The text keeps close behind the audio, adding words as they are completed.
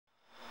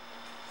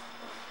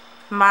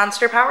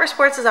Monster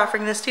Powersports is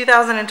offering this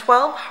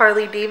 2012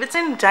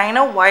 Harley-Davidson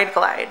Dyna Wide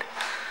Glide.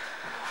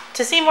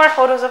 To see more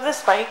photos of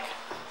this bike,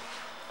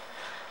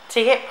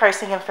 to get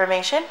pricing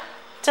information,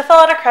 to fill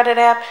out a credit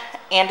app,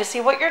 and to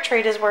see what your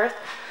trade is worth,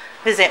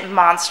 visit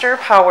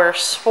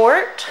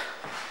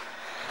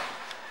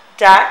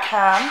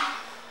monsterpowersport.com.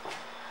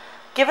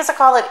 Give us a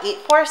call at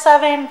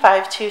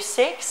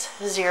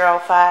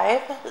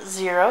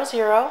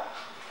 847-526-0500,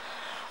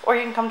 or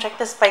you can come check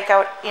this bike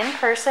out in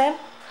person.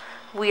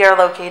 We are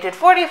located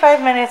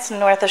 45 minutes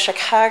north of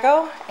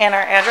Chicago, and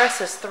our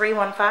address is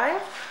 315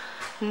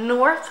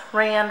 North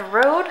Rand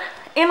Road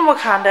in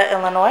Wauconda,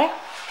 Illinois.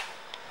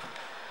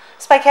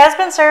 This bike has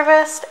been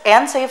serviced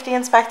and safety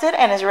inspected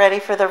and is ready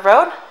for the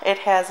road. It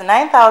has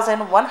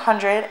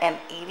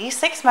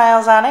 9,186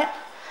 miles on it.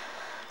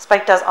 This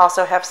bike does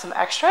also have some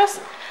extras.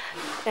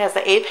 It has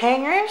the 8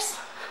 hangers,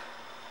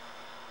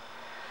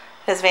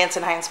 it has Vance &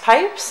 Hines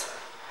pipes,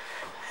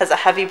 has a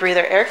heavy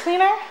breather air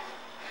cleaner,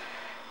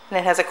 and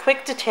it has a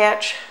quick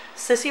detach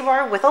sissy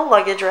bar with a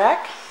luggage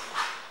rack.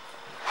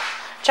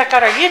 Check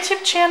out our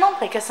YouTube channel,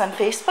 like us on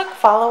Facebook,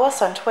 follow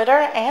us on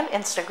Twitter and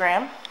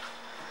Instagram.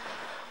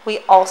 We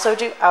also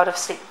do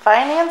out-of-state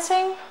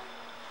financing,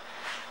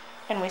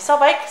 and we sell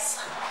bikes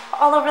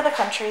all over the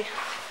country.